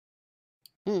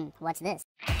What's this?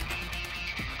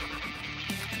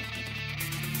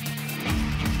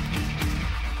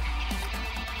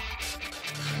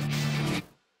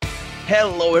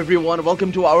 Hello everyone,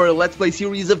 welcome to our Let's Play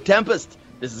series of Tempest.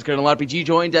 This is Colonel RPG,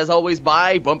 joined as always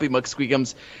by Bumpy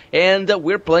McSqueakums, and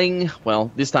we're playing,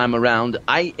 well, this time around,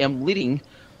 I am leading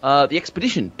the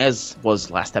expedition, as was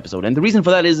last episode. And the reason for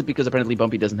that is because apparently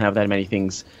Bumpy doesn't have that many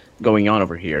things going on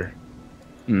over here.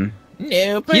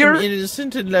 Nope, Here- I'm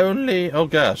innocent and lonely. Oh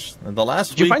gosh, the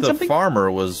last you week find the something?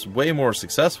 farmer was way more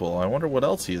successful. I wonder what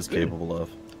else he is capable of.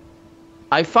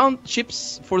 I found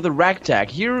ships for the ragtag.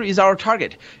 Here is our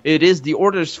target. It is the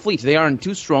Order's fleet. They aren't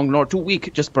too strong nor too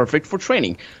weak, just perfect for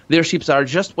training. Their ships are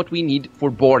just what we need for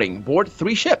boarding. Board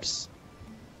 3 ships.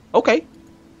 Okay.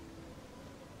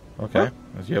 Okay,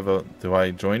 do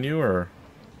I join you or?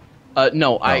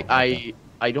 No, okay.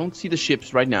 I don't see the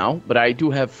ships right now, but I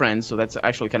do have friends, so that's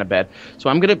actually kind of bad. So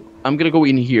I'm gonna go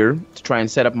in here to try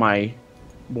and set up my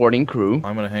boarding crew.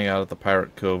 I'm gonna hang out at the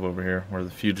pirate cove over here where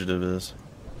the fugitive is.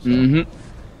 So, Right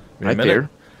minute. there.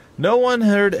 No one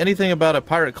heard anything about a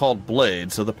pirate called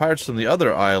Blade, so the pirates from the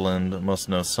other island must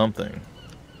know something.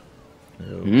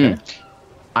 Okay.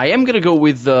 I am gonna go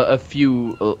with a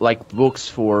few like books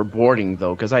for boarding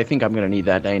though, because I think I'm gonna need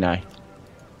that, ain't I?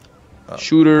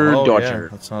 Shooter, Oh, Dodger. yeah,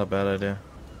 that's not a bad idea.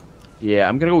 Yeah,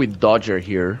 I'm gonna go with Dodger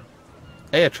here.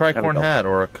 Hey, a tricorn go. hat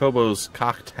or a Kobo's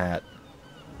cocked hat.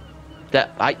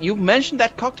 You've mentioned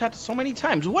that cocked hat so many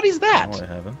times. What is that? No, I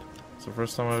haven't. It's the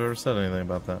first time I've ever said anything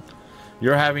about that.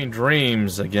 You're having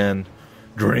dreams again.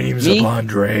 Dreams Me? upon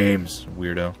dreams.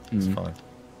 Weirdo. It's fine.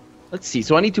 Let's see.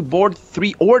 So I need to board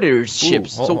 3 Order's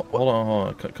ships. Ooh, So hold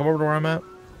on. Come over to where I'm at.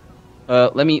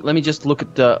 let me just look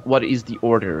at what is the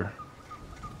order.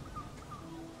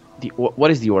 What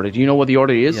is the order? Do you know what the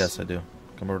order is? Yes, I do.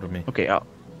 Come over to me. Okay,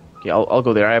 I'll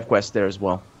go there. I have quests there as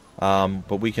well.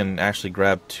 But we can actually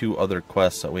grab 2 other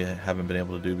quests that we haven't been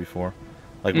able to do before.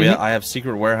 Like I have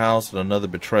Secret Warehouse and another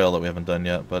Betrayal that we haven't done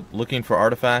yet. But looking for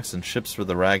artifacts and ships for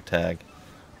the ragtag,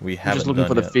 we I'm haven't just looking done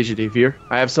for the yet. fugitive here.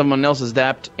 I have someone else's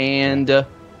dapt and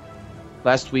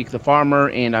last week the farmer,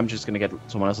 and I'm just gonna get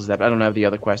someone else's dapt. I don't have the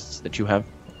other quests that you have.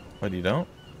 What, you don't?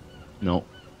 No.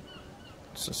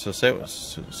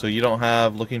 So you don't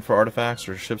have looking for artifacts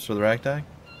or ships for the ragtag?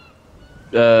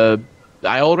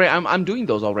 I'm doing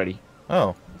those already.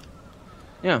 Oh.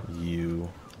 Yeah. You.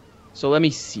 So let me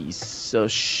see. So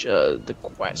the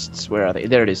quests, where are they?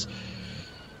 There it is.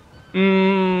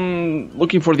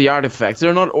 Looking for the artifacts.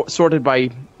 They're not sorted by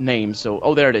name,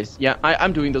 so there it is. Yeah,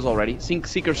 I'm doing those already. Sink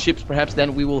seeker ships, perhaps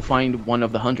then we will find one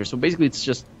of the hunters. So basically, it's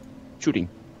just shooting.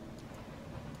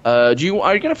 Are you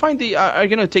gonna find are you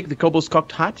gonna take the Kobo's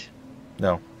cocked hat?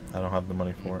 No, I don't have the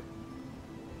money for it.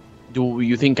 Do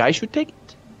you think I should take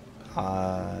it?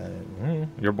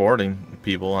 You're boarding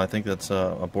people. I think that's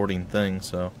a boarding thing,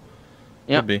 so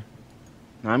Yeah. could be.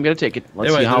 I'm gonna take it. Let's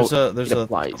Anyway, see how there's it a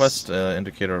applies. quest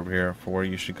indicator over here for where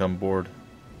you should come board.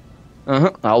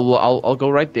 I'll go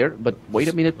right there. But wait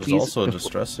a minute, There's please. also a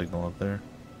distress signal up there.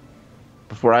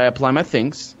 Before I apply my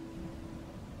things.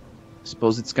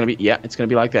 Suppose it's gonna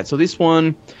be like that. So this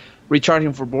one,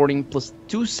 recharging for boarding plus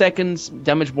 2 seconds,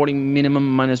 damage boarding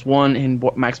minimum -1, and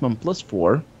maximum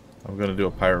 +4. I'm gonna do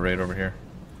a pirate raid over here.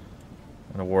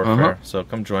 And a warfare. So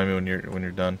come join me when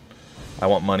you're done. I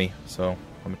want money, so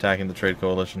I'm attacking the trade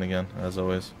coalition again, as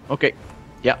always. Okay,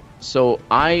 yeah. So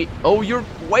you're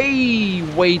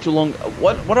way too long.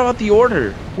 What about the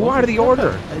order? Who are the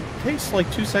order? It takes like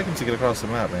 2 seconds to get across the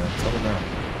map, man. Settle down.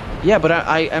 Yeah, but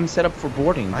I am set up for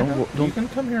boarding. I know. You Don't. can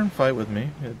come here and fight with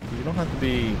me. You don't have to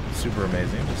be super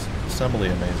amazing, just assembly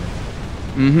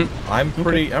amazing. I'm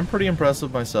pretty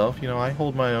impressive myself. You know, I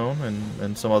hold my own,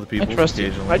 and some other people I trust you.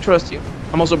 occasionally. I trust you.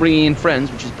 I'm also bringing in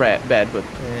friends, which is bad, but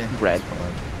Brad. it's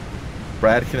fine.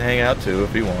 Brad can hang out too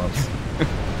if he wants.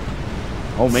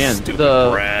 Oh man, Stupid the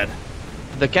Brad.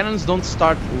 the cannons don't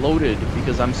start loaded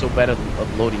because I'm so bad at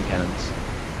loading cannons.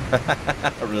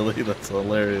 Really, that's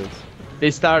hilarious. They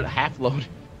start half loaded.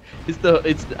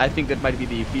 I think that might be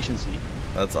the efficiency.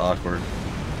 That's awkward.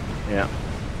 Yeah.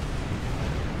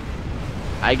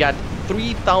 I got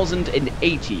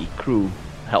 3,080 crew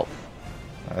health.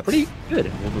 That's Pretty good. a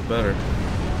little bit better.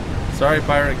 Sorry,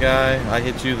 pirate guy. I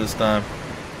hit you this time.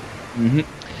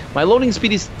 My loading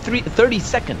speed is 30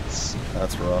 seconds.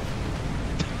 That's rough.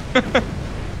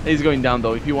 He's going down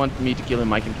though. If you want me to kill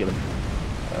him, I can kill him.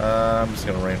 I'm just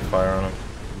gonna rain fire on him.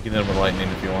 You can hit him with lightning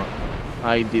if you want.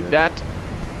 I did that.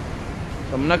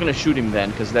 So I'm not gonna shoot him then,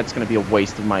 because that's gonna be a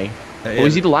waste of my. Hey, Oh,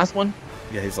 is he the last one?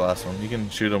 Yeah, he's the last one. You can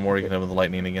shoot him or you can hit him with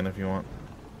lightning again if you want.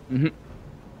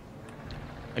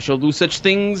 I shall do such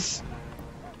things.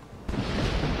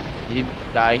 He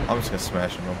didn't die. I'm just gonna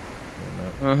smash him.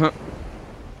 Uh-huh.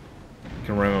 You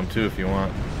can ram him too if you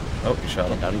want. Oh, you shot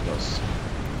him. Down he goes.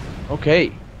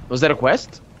 Okay. Was that a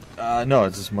quest? No,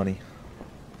 it's just money.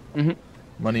 Mm-hmm.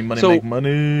 Money, So- make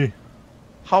money.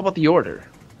 How about the order?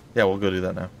 Yeah, we'll go do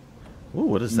that now. Ooh,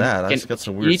 what is that? I just got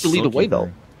some weird. You need to lead the silky way,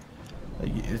 though.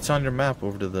 thing. It's on your map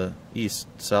over to the east,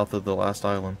 south of the last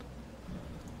island.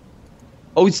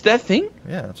 Oh, it's that thing?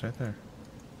 Yeah, it's right there.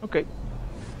 Okay.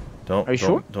 Don't Are you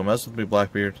sure? Don't mess with me,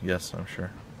 Blackbeard. Yes, I'm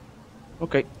sure.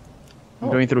 Okay. I'm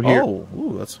going through here. Oh,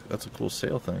 ooh, that's a cool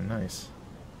sail thing. Nice.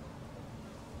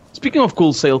 Speaking of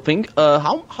cool sail thing,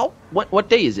 what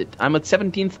day is it? I'm at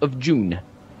 17th of June.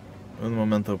 Un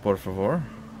momento, por favor.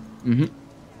 Mm-hmm.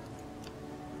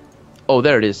 Oh,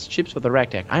 there it is. Ships with a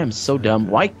ragtag. I am so dumb.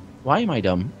 Why am I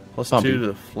dumb? Plus Bumpy. 2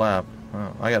 to flap.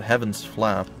 Oh, I got Heaven's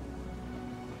Flap.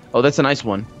 Oh, that's a nice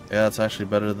one. Yeah, it's actually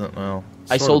better than, well...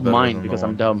 I sorta sold better mine than the because I'm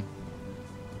one. dumb.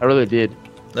 I really did.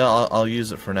 No, I'll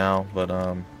use it for now, but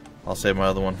I'll save my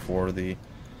other one for the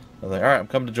other thing. Alright, I'm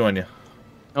coming to join you.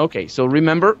 Okay, so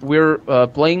remember, we're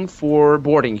playing for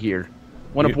boarding here.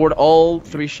 Want to board all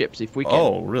 3 ships if we can.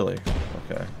 Oh, really?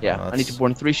 Okay. Yeah, Well, I need to that's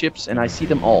board 3 ships, and I see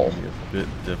them all. gonna be a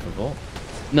bit difficult.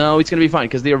 No, it's gonna be fine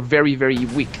because they are very, very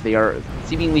weak. They are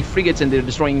seemingly frigates, and they're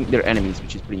destroying their enemies,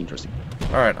 which is pretty interesting.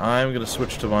 Alright, I'm gonna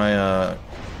switch to my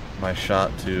my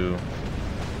shot to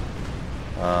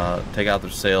take out their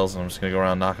sails. I'm just gonna go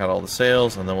around, knock out all the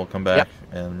sails, and then we'll come back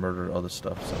and murder other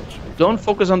stuff. So it should be Don't fine.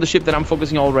 focus on the ship that I'm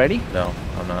focusing already. No,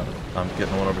 I'm not. I'm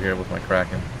getting one over here with my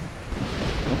Kraken.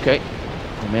 Okay.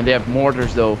 Oh, man, they have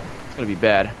mortars though. It's gonna be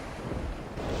bad.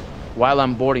 While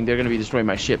I'm boarding, they're gonna be destroying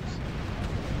my ships.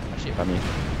 My ship, I mean.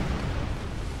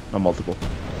 Not multiple.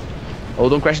 Oh,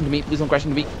 don't crash into me. Please don't crash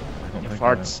into me. I don't Yeah, think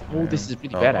farts. I Oh, am. this is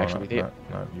pretty Oh, bad, oh, actually. Not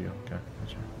you. Okay.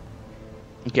 Gotcha.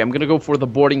 Okay, I'm gonna go for the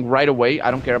boarding right away.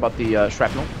 I don't care about the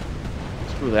shrapnel.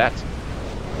 Screw that.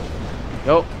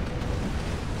 Go.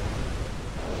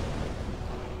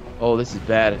 Oh, this is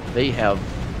bad. They have...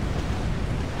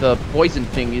 The poison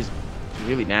thing is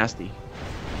really nasty.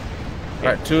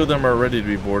 Alright, 2 of them are ready to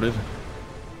be boarded.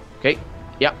 Okay.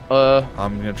 Yeah,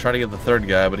 I'm gonna try to get the 3rd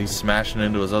guy, but he's smashing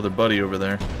into his other buddy over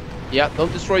there. yeah,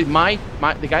 don't destroy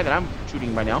the guy that I'm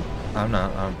shooting right now. I'm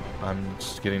not. I'm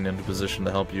just getting into position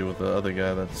to help you with the other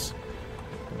guy that's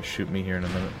gonna shoot me here in a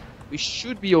minute. We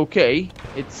should be okay.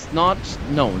 It's not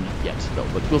known yet, though,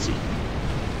 but we'll see.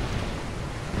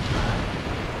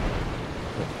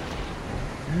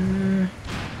 Yeah,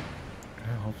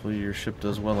 hopefully your ship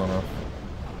does well enough.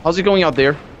 How's it going out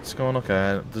there? It's going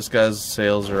okay. This guy's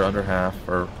sails are under half,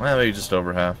 or well, maybe just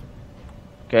over half.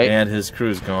 Okay. And his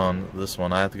crew's gone. This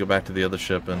one, I have to go back to the other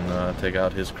ship and take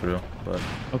out his crew. But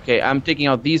Okay, I'm taking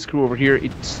out these crew over here.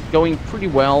 It's going pretty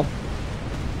well.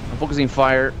 I'm focusing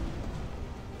fire.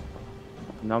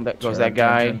 Now that goes that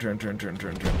guy. Turn.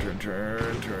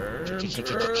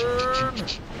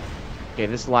 Okay,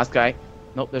 this is the last guy.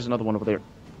 Nope, there's another one over there.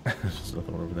 There's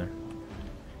another one over there.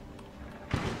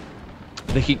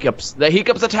 The hiccups. The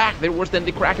hiccups attack. They're worse than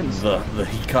the krakens. The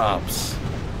hiccups.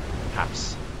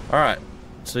 Perhaps. All right.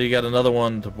 So you got another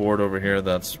one to board over here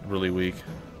that's really weak.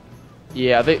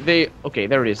 Yeah, they. Okay,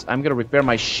 there it is. I'm gonna repair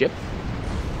my ship.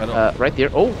 I don't. Right there.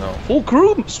 Oh, No. full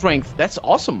crew strength. That's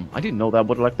awesome. I didn't know that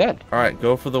would like that. All right,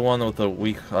 go for the one with the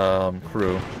weak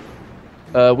crew.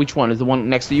 Which one is the one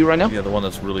next to you right now? Yeah, the one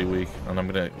that's really weak, and I'm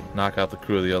gonna knock out the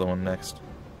crew of the other one next.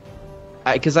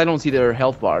 Because I don't see their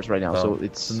health bars right now, so Oh,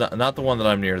 it's. not the one that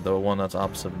I'm near, the one that's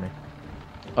opposite of me.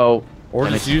 Oh. Or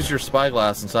and just use your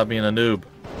spyglass and stop being a noob.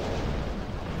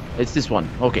 It's this one.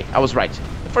 Okay, I was right.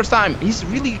 The first time. He's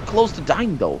really close to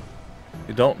dying, though.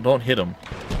 You don't hit him.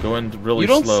 Go in really You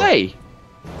don't slow. say.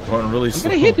 Go in really I'm slow.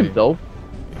 gonna hit him, though.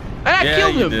 And I Yeah,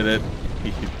 killed you him! did it.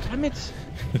 Damn it.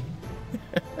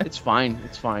 It's fine.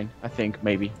 It's fine. I think,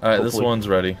 maybe. All right, this Hopefully. one's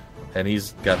ready, and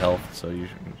he's got health. So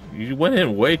you went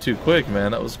in way too quick,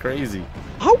 man. That was crazy.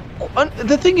 How?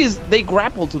 The thing is, they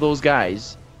grapple to those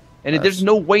guys, and That's- there's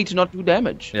no way to not do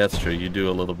damage. Yeah, that's true. You do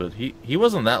a little bit. He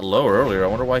wasn't that low earlier. I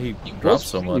wonder why he dropped was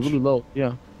so really, much. really low.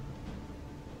 Yeah.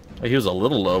 He was a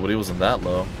little low, but he wasn't that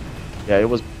low. Yeah, it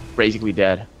was basically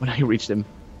dead when I reached him.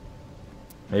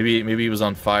 Maybe he was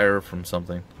on fire from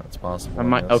something. That's possible. I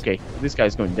might. guess. Okay, this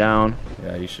guy's going down.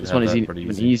 Yeah, you should This have one is that pretty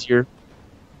even easy. easier.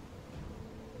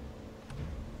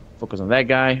 Focus on that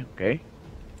guy. Okay.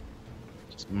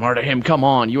 Just murder him. Come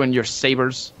on, you and your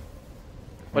sabers.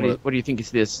 What do you think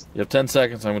is this? You have 10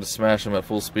 seconds. I'm going to smash him at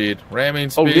full speed. Ramming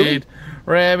speed. Oh, really?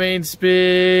 Ramming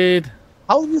speed.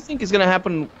 How do you think is gonna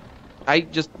happen? I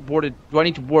just boarded. Do I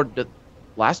need to board the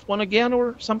last one again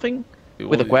or something?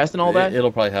 With a quest and all that?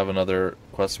 It'll probably have another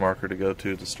quest marker to go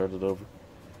to start it over.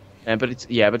 but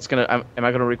it's gonna. Am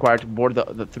I gonna require to board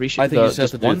the 3 ships? I think you just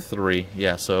have to one? do 3.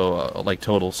 Yeah, so like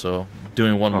total. So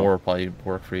doing one more will probably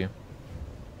work for you.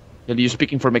 Are you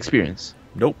speaking from experience?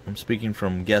 Nope, I'm speaking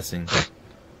from guessing.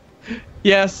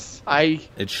 Yes,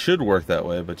 It should work that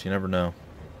way, but you never know.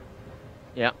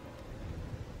 Yeah.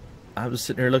 I was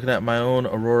sitting here looking at my own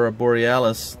Aurora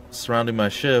Borealis surrounding my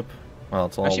ship. Well,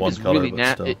 it's all one color,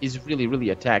 but still. It's really, really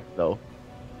attacked, though.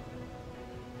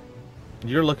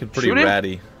 You're looking pretty Shoot him.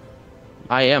 ratty.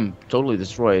 I am totally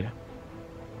destroyed.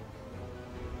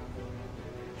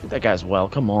 Shoot that guy as well.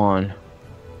 Come on.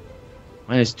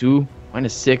 -2,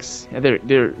 -6. Yeah,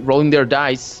 they're rolling their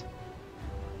dice.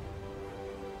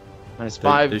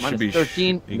 -5,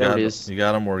 -13. There it is. You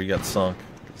got him, or you got sunk.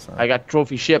 I got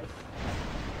trophy ship,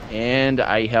 and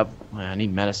I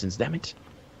need medicines. Damn it.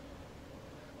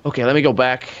 Okay, let me go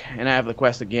back, and I have the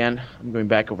quest again. I'm going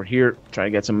back over here, try to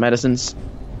get some medicines.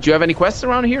 Do you have any quests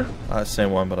around here?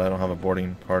 Same one, but I don't have a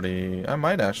boarding party. I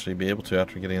might actually be able to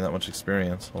after getting that much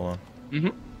experience. Hold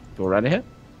on. Go right ahead.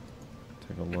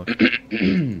 Take a look.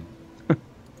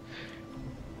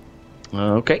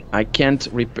 Okay, I can't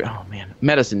repair. Oh man,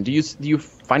 medicine. Do you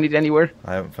find it anywhere?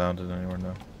 I haven't found it anywhere,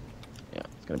 no. Yeah,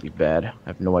 it's gonna be bad. I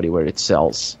have no idea where it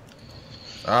sells.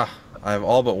 I have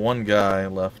all but one guy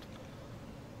left.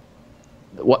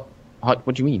 What?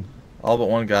 What do you mean? All but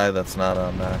one guy that's not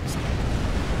maxed.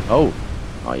 Oh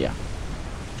yeah.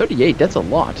 38. That's a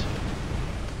lot.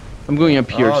 I'm going up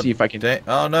here to see if I can.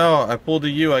 Oh no! I pulled a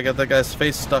U. I got that guy's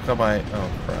face stuck on my. Oh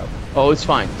crap! Oh, it's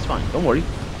fine. It's fine. Don't worry.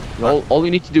 All you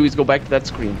need to do is go back to that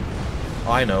screen.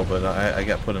 I know, but I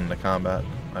got put into combat.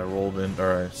 I rolled in,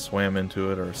 or I swam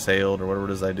into it, or sailed, or whatever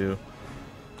it is I do.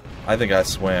 I think I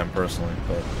swam personally,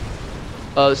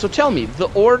 but. So tell me, the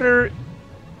order.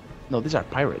 No, these are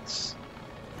pirates.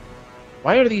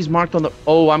 Why are these marked on the?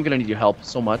 Oh, I'm gonna need your help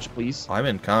so much, please. I'm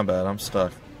in combat. I'm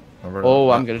stuck. I'm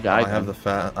gonna die. I have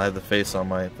the face on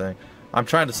my thing. I'm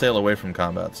trying to sail away from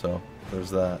combat, so there's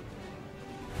that.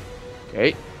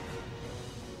 Okay.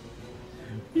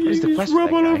 You just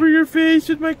rub all over your face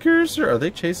with my cursor. Are they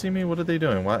chasing me? What are they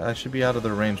doing? Why? I should be out of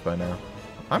their range by now.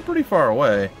 I'm pretty far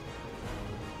away.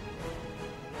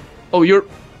 Oh, you're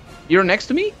next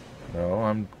to me?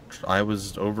 No, I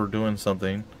was over doing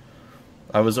something.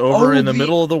 I was over in the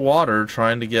middle of the water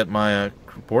trying to get my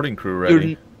boarding crew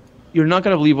ready. You're not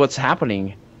gonna believe what's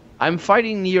happening. I'm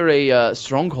fighting near a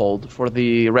stronghold for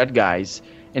the red guys,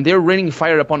 and they're raining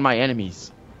fire upon my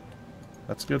enemies.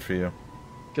 That's good for you.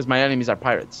 Because my enemies are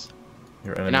pirates.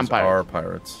 Your enemies are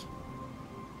pirates.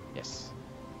 Yes.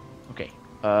 Okay.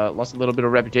 Lost a little bit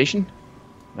of reputation.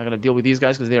 Not gonna deal with these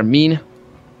guys because they're mean.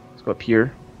 Let's go up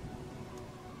here.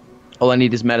 All I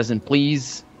need is medicine,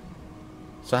 please.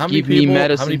 So how many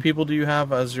people do you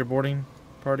have as your boarding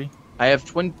party? I have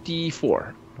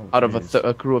 24 out of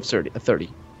a crew of 30.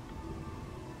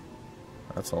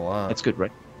 That's a lot. That's good,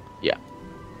 right? Yeah.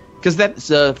 Because that's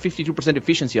 52%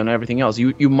 efficiency on everything else.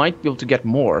 You might be able to get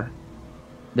more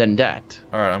than that.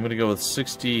 All right, I'm gonna go with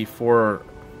 64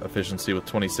 efficiency with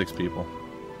 26 people.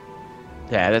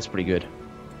 Yeah, that's pretty good.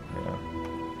 Yeah.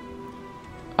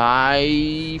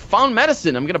 I found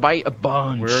medicine. I'm gonna buy a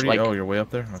bunch. Oh, you're way up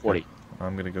there. Okay. 40.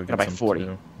 I'm gonna go get some 40.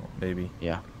 too. Maybe.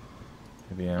 Yeah.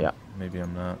 Maybe I am. Yeah. Maybe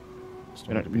I'm not.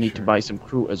 Gonna need to buy some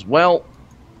crew as well.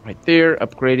 Right there.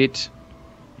 Upgrade it.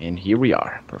 And here we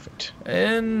are. Perfect.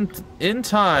 And in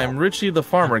time, Richie the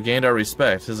farmer gained our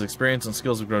respect. His experience and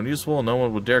skills have grown useful, and no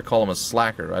one would dare call him a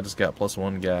slacker. I just got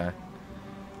 +1 guy.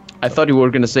 I thought you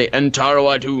were going to say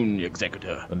Entaro Adun,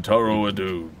 executor. Entaro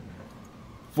Adun.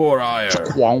 For ire.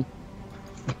 Shaquam.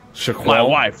 Shaquam? My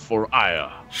wife for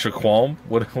ire. Shaquam?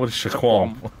 What is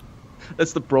Shaquam?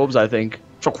 That's the probes, I think.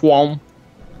 Shaquam.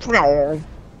 Don't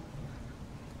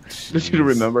you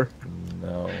remember?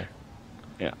 No.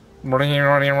 Yeah. I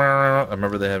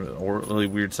remember they had really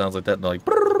weird sounds like that. And like.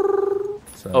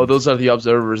 Sounds. Oh, those are the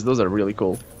observers. Those are really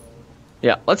cool.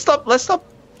 Yeah. Let's stop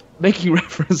making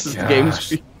references to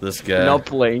games. This guy. Not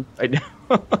playing. I know.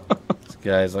 This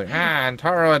guy's like,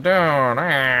 Taro Adun,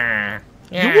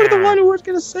 yeah. You were the one who was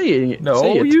gonna say it.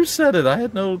 No, you said it. I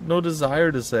had no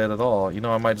desire to say it at all. You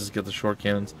know, I might just get the short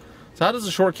cannons. So how does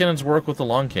the short cannons work with the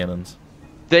long cannons?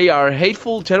 They are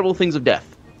hateful, terrible things of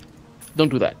death. Don't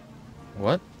do that.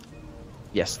 What?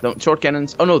 Yes, the short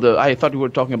cannons. Oh no, I thought you were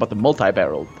talking about the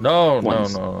multi-barreled. No,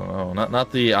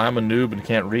 not the I'm a noob and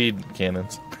can't read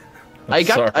cannons. I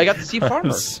got to see farmer.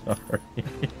 I'm sorry.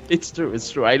 It's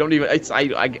true. I don't even.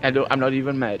 I'm not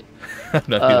even mad. I'm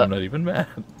not even mad.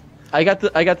 I got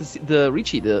to see the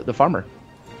Richie, the farmer.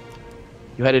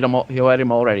 You had him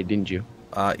already, didn't you?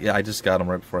 Yeah, I just got him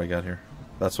right before I got here.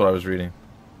 That's what I was reading.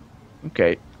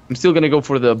 Okay. I'm still gonna go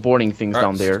for the boarding things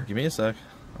down there. Give me a sec.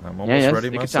 I'm almost ready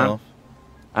myself.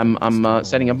 I'm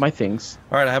setting up my things.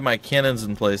 All right, I have my cannons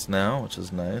in place now, which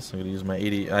is nice. I'm gonna use my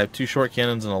 80. I have 2 short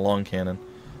cannons and a long cannon.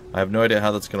 I have no idea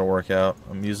how that's gonna work out.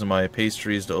 I'm using my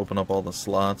pastries to open up all the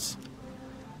slots.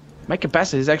 My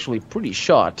capacity is actually pretty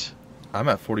short. I'm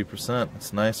at 40%.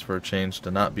 It's nice for a change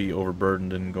to not be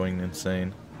overburdened and going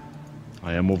insane.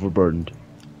 I am overburdened.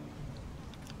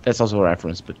 That's also a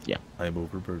reference, but yeah. I am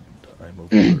overburdened. I am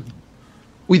overburdened.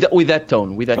 With that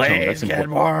tone, that's Please get important.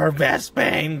 more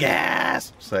Vespane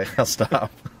gas. Say, I'll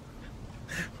stop.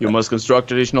 You must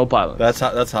construct additional pylons. That's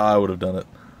how I would have done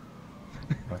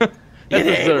it. You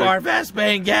need more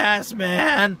Vespane gas,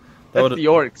 man. That's the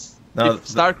orcs. No, if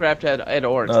StarCraft had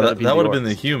orcs, no, that would have been the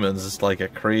the humans. It's like a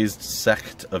crazed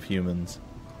sect of humans.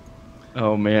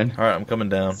 Oh man! All right, I'm coming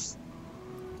down.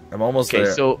 I'm almost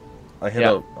there. So I hit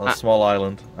a small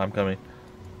island. I'm coming.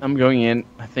 I'm going in.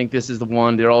 I think this is the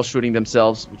one. They're all shooting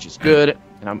themselves, which is good.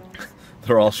 And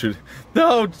They're all shooting.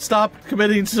 No, stop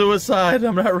committing suicide.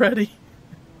 I'm not ready.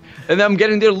 And I'm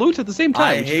getting their loot at the same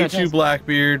time. I hate you,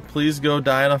 Blackbeard. Please go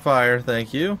die in a fire.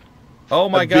 Thank you. Oh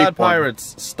my God,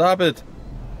 pirates! Stop it.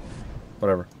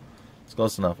 Whatever. It's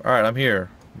close enough. All right, I'm here.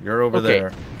 You're over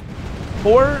there.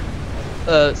 For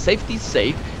safety's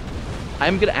sake,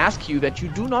 I'm gonna ask you that you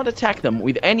do not attack them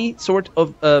with any sort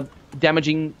of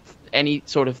damaging any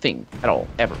sort of thing at all,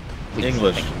 ever. Please.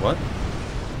 English. What?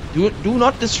 Do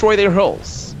not destroy their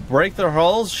hulls. Break their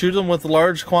hulls? Shoot them with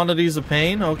large quantities of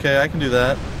pain? Okay, I can do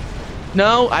that.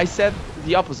 No, I said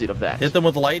the opposite of that. Hit them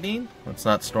with lightning? It's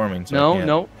not storming, so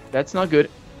no, that's not good.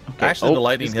 Okay. Actually, the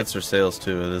lightning hits their sails,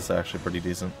 too. It is actually pretty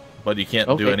decent. But you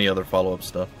can't do any other follow-up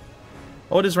stuff.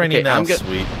 Oh, it is raining now.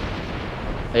 Sweet.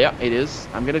 Yeah, it is.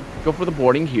 I'm going to go for the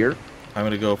boarding here. I'm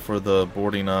going to go for the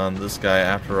boarding on this guy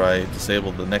after I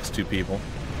disable the next 2 people.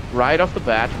 Right off the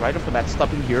bat,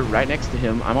 stopping here, right next to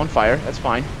him. I'm on fire. That's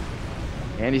fine.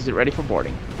 And he's ready for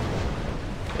boarding.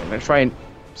 Okay, I'm going to try and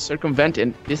circumvent,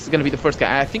 and this is going to be the first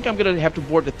guy. I think I'm going to have to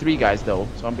board the 3 guys, though.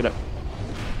 So I'm going to...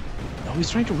 Oh, he's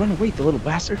trying to run away, the little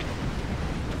bastard.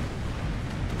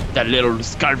 That little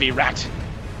scurvy rat.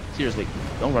 Seriously,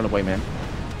 don't run away, man.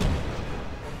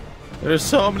 There's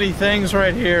so many things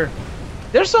right here.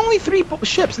 There's only 3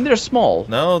 ships, and they're small.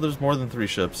 No, there's more than 3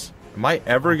 ships. Am I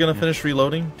ever going to finish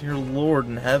reloading? Dear Lord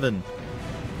in heaven.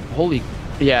 Holy...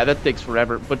 Yeah, that takes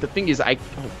forever. But the thing is,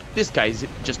 this guy is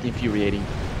just infuriating.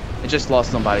 I just lost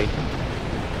somebody.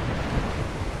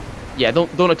 Yeah,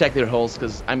 don't attack their hulls,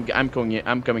 because I'm coming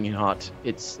in hot.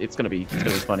 It's gonna be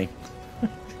funny.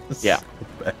 Yeah. So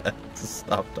bad.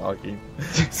 Stop talking.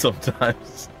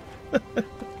 Sometimes.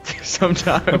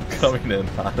 Sometimes. I'm coming in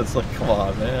hot. It's like, come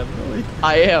on, man, really?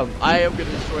 I am gonna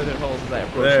destroy their hulls as I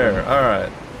approach there. them. All right.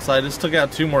 So I just took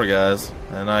out 2 more guys,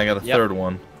 and I got a third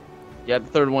one. Yeah, the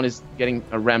third one is getting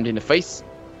rammed in the face.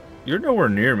 You're nowhere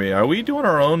near me. Are we doing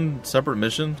our own separate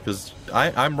mission? Because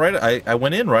I'm right. I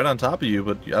went in right on top of you,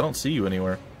 but I don't see you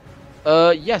anywhere.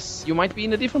 Yes, you might be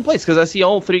in a different place, because I see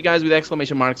all 3 guys with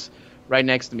exclamation marks right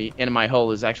next to me, and my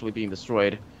hull is actually being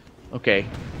destroyed. Okay.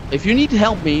 If you need to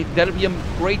help me, that'd be a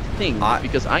great thing,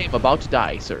 because I am about to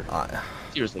die, sir.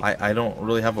 Seriously. I don't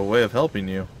really have a way of helping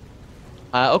you.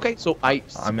 Okay, so I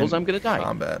suppose I'm gonna die.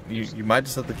 Combat. You might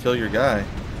just have to kill your guy.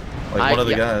 Like one of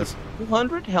the guys.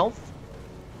 200 health.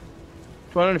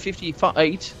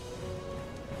 258.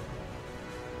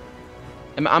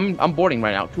 I'm boarding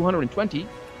right now. 220.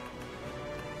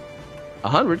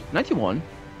 100. 91.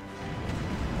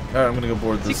 Alright, I'm gonna go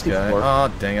board this 64. guy.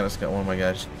 Oh, dang it, I just got one of my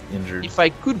guys injured. If I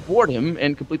could board him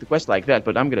and complete the quest like that,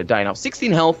 but I'm gonna die now.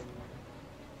 16 health.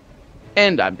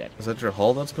 And I'm dead. Is that your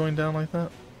hull that's going down like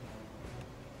that?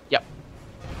 Yep.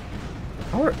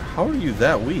 How are you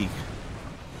that weak?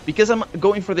 Because I'm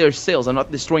going for their sails. I'm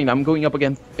not destroying them. I'm going up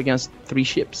against 3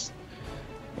 ships.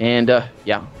 And,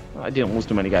 yeah. I didn't lose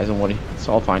too many guys, don't worry. It's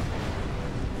all fine.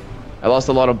 I lost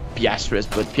a lot of Piastres,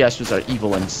 but Piastres are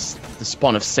evil and the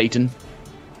spawn of Satan.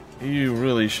 You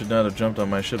really should not have jumped on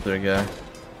my ship there, guy.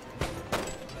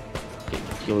 Okay,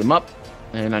 heal him up.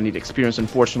 And I need experience,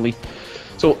 unfortunately.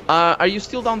 So, are you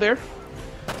still down there?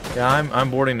 Yeah,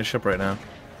 I'm boarding the ship right now.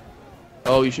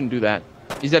 Oh, you shouldn't do that.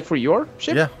 Is that for your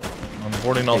ship? Yeah. I'm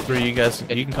boarding all 3. You guys,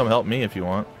 you can come help me if you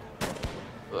want.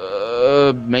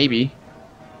 Maybe.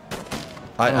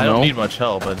 I don't need much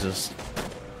help.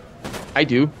 I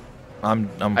do. I'm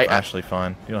actually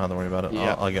fine. You don't have to worry about it.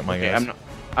 Yeah. I'll get my guys.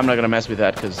 I'm not gonna mess with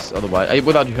that, because otherwise,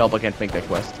 without your help, I can't make that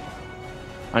quest.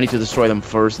 I need to destroy them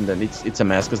first, and then it's a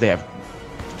mess, because they have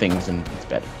things, and it's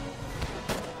bad.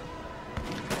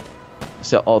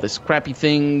 Sell all these crappy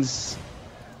things.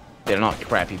 They're not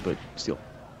crappy, but still.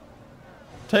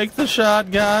 Take the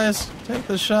shot, guys. Take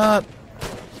the shot.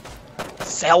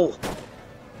 Sell.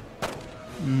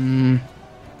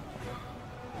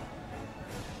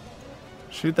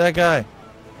 Shoot that guy.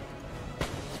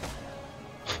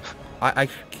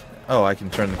 Oh, I can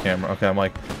turn the camera. Okay, I'm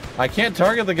like, I can't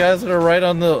target the guys that are right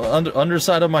on the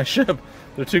underside of my ship.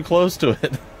 They're too close to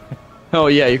it. Oh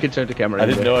yeah, you can turn the camera. I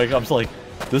didn't know. I was like,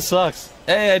 this sucks.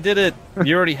 Hey, I did it.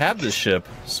 You already have this ship.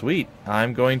 Sweet.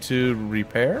 I'm going to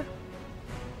repair.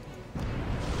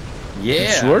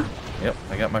 Yeah. Sure. Yep,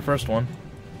 I got my first one.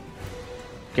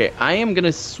 Okay, I am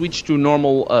gonna switch to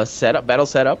normal setup, battle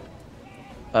setup.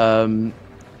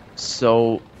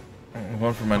 So. I'm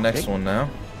going for my next one now.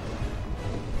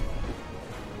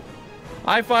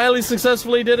 I finally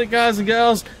successfully did it, guys and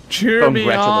gals. Cheer me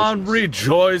on,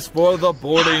 rejoice, for the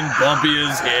boarding bumpy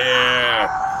is here.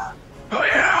 Oh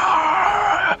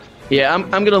yeah! Yeah, I'm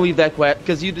gonna leave that quest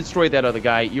because you destroyed that other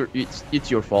guy. It's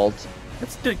your fault.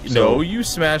 No, you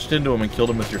smashed into him and killed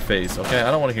him with your face. Okay,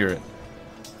 I don't want to hear it.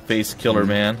 Face killer,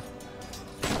 man.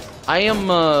 I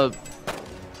am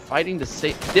fighting the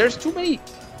same. There's too many.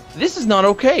 This is not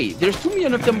okay. There's too many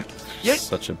of them. You're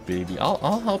such a baby.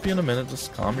 I'll help you in a minute.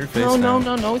 Just calm your face down.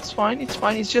 No. It's fine. It's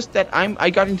fine. It's just that I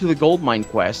got into the gold mine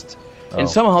quest, and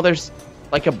somehow there's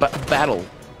like a battle.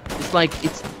 It's like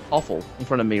it's awful in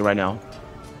front of me right now.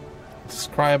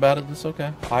 Just cry about it. It's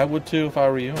okay. I would too if I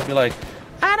were you. I'd be like,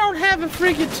 I don't have a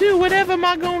frigate too. Whatever am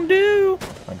I gonna do?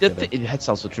 That's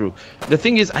also true. The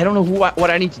thing is, I don't know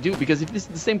what I need to do, because if this is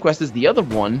the same quest as the other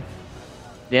one,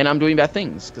 then I'm doing bad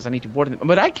things because I need to board them.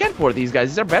 But I can't board these guys.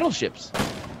 These are battleships.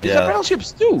 These are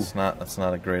battleships too. That's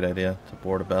not a great idea to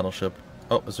board a battleship.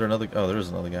 Oh, is there another? Oh, there is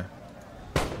another guy.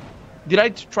 Did I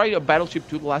try a battleship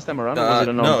 2 the last time around? Or was it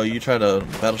a no, you tried a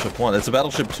battleship 1. It's a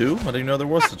battleship 2. I didn't know there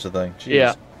was such a thing. Jeez.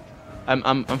 Yeah,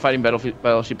 I'm fighting battleship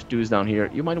 2s down here.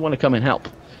 You might want to come and help.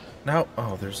 Now,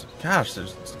 there's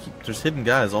hidden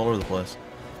guys all over the place.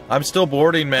 I'm still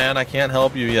boarding, man. I can't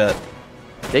help you yet.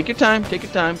 Take your time. Take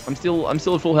your time. I'm still at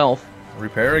full health.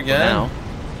 Repair again. Now.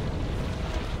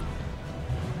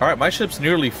 All right, my ship's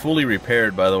nearly fully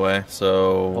repaired, by the way.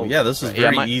 So yeah, this is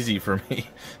very easy for me.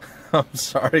 I'm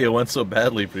sorry it went so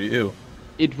badly for you.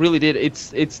 It really did.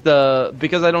 It's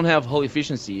because I don't have hull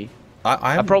efficiency.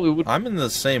 I probably would. I'm in the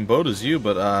same boat as you,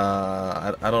 but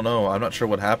I don't know. I'm not sure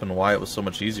what happened. Why it was so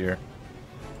much easier.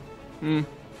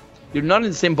 You're not in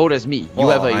the same boat as me. Well,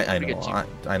 you have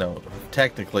I know.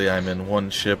 Technically, I'm in one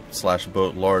ship /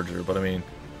 boat larger, but I mean,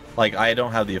 like, I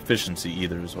don't have the efficiency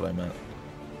either. Is what I meant.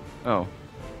 Oh.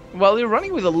 Well, you're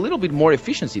running with a little bit more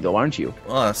efficiency, though, aren't you?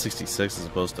 Well, 66 as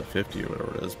opposed to 50 or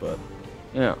whatever it is, but...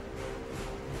 Yeah.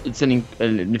 It's an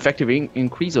effective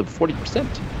increase of 40%.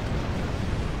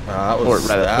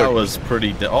 That was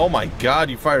pretty... Oh my god,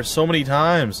 you fired so many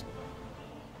times!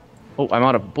 Oh, I'm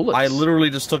out of bullets. I literally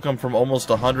just took them from almost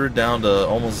 100 down to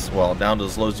down to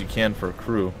as low as you can for a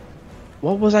crew.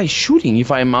 What was I shooting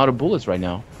if I'm out of bullets right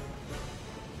now?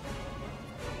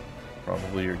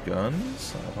 Probably your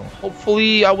guns?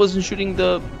 Hopefully I wasn't shooting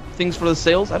the things for the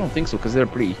sails. I don't think so, because they're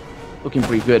looking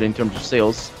pretty good in terms of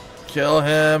sails. Kill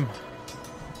him.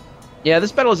 Yeah,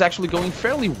 this battle is actually going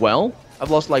fairly well. I've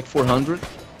lost like 400.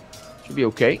 Should be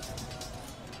okay.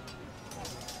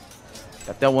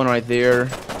 Got that one right there.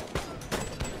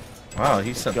 Wow,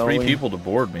 he sent 3 people to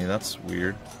board me. That's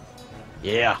weird.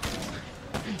 Yeah.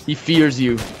 He fears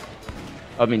you.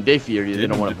 I mean, they fear you. They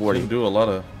don't want to board you. Didn't do a lot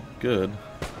of good.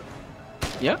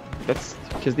 Yeah, that's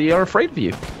because they are afraid of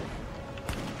you.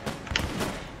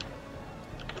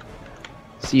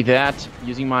 See that?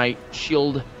 Using my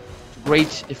shield to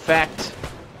great effect.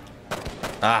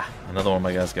 Ah, another one of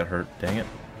my guys got hurt. Dang it.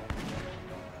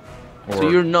 So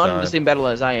you're not in the same battle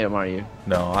as I am, are you?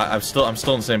 No, I'm still in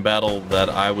the same battle that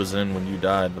I was in when you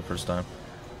died the first time.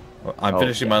 I'm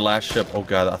finishing my last ship. Oh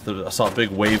god, I saw a big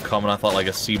wave coming. I thought like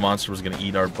a sea monster was gonna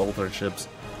eat both our ships.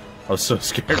 I was so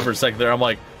scared for a second there. I'm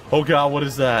like, oh god, what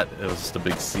is that? It was just a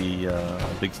big sea,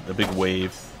 a big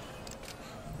wave.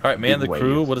 All right, man, the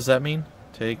crew. What does that mean?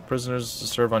 Take prisoners to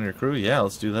serve on your crew. Yeah,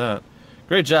 let's do that.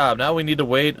 Great job. Now we need to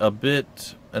wait a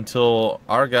bit until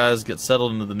our guys get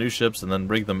settled into the new ships and then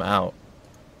bring them out.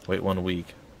 Wait 1 week.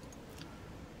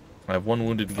 I have one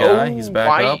wounded guy. He's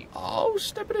back up. Oh,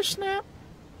 snippity snap.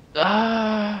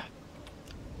 All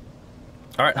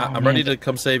right, I'm ready to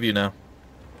come save you now.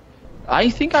 I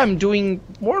think I'm doing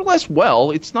more or less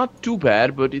well. It's not too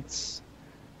bad, but it's...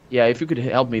 Yeah, if you could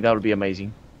help me, that would be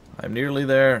amazing. I'm nearly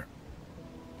there.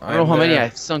 I don't know how many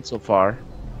I've sunk so far.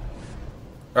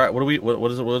 All right,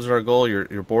 what is our goal?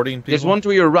 You're boarding people? There's one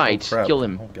to your right. Oh, kill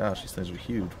him. Oh gosh, these things are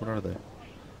huge. What are they?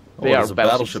 Oh, they are a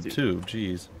Battleship 2.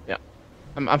 Jeez. Yeah.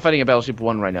 I'm fighting a Battleship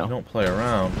 1 right now. You don't play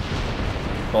around.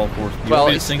 call for? You Well, want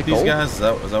me to it's sink the these goal. guys? Is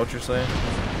that what you're saying?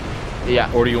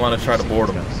 Yeah. Or do you want to try to board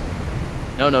them?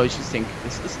 No, you should sink.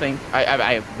 It's this thing. I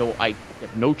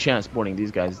have no chance boarding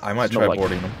these guys. I might There's no, try like-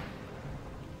 boarding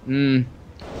them.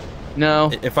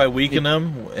 No. If I weaken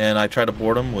them and I try to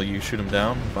board them, will you shoot them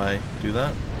down if I do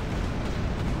that?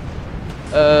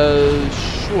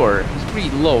 Sure. He's pretty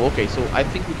low. Okay, so I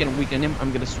think we can weaken him.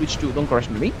 I'm gonna switch to. Don't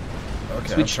question me.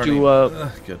 Okay, Switch I'm to.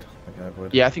 good. Okay, I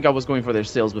would. Yeah, I think I was going for their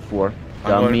sails before.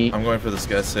 I'm going for this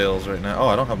guy's sails right now. Oh,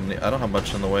 I don't have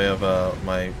much in the way of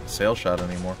my sail shot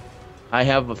anymore. I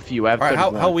have a few. I have All right,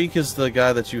 31. how weak is the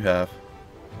guy that you have?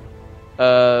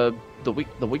 The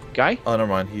weak guy. Oh, never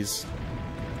mind. He's.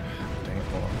 Dang it,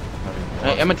 hold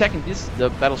on. I'm attacking the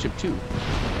battleship too.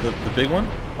 The big one?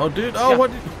 Oh, dude. Oh, Yeah.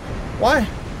 what? Why?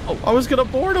 Oh. I was gonna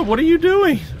board him. What are you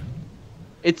doing?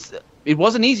 It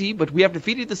wasn't easy, but we have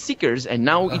defeated the Seekers, and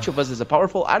now each of us is a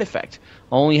powerful artifact.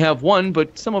 I only have one,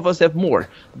 but some of us have more.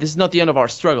 This is not the end of our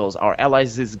struggles. Our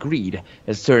allies' greed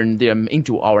has turned them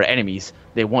into our enemies.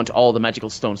 They want all the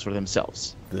magical stones for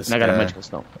themselves. And I got a magical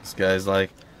stone. This guy's like,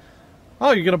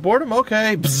 oh, you're gonna board him?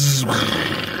 Okay.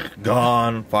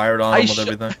 Gone. Fired on him with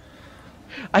everything.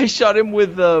 I shot him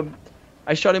with What's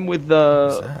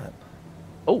that?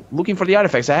 Oh, looking for the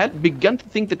artifacts. I had begun to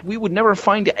think that we would never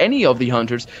find any of the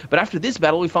hunters, but after this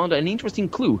battle we found an interesting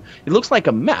clue. It looks like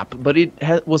a map, but it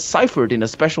was ciphered in a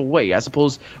special way. I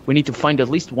suppose we need to find at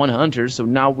least one hunter, so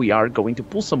now we are going to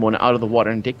pull someone out of the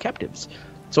water and take captives.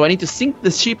 So I need to sink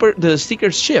the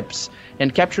Seekers' ships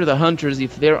and capture the hunters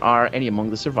if there are any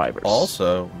among the survivors.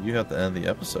 Also, you have to end the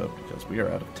episode because we are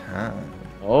out of time.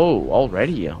 Oh,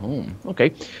 already at home.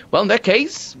 Okay. Well, in that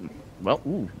case... Well,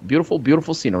 ooh, beautiful,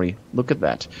 beautiful scenery. Look at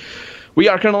that. We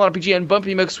are Colonel RPG and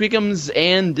Bumpy McSqueakums,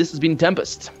 and this has been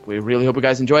Tempest. We really hope you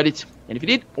guys enjoyed it. And if you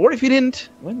did, or if you didn't,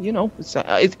 well, you know, it's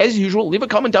as usual, leave a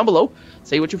comment down below.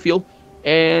 Say what you feel.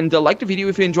 And like the video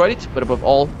if you enjoyed it. But above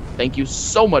all, thank you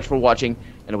so much for watching,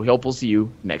 and we hope we'll see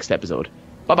you next episode.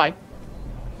 Bye-bye.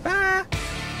 Bye.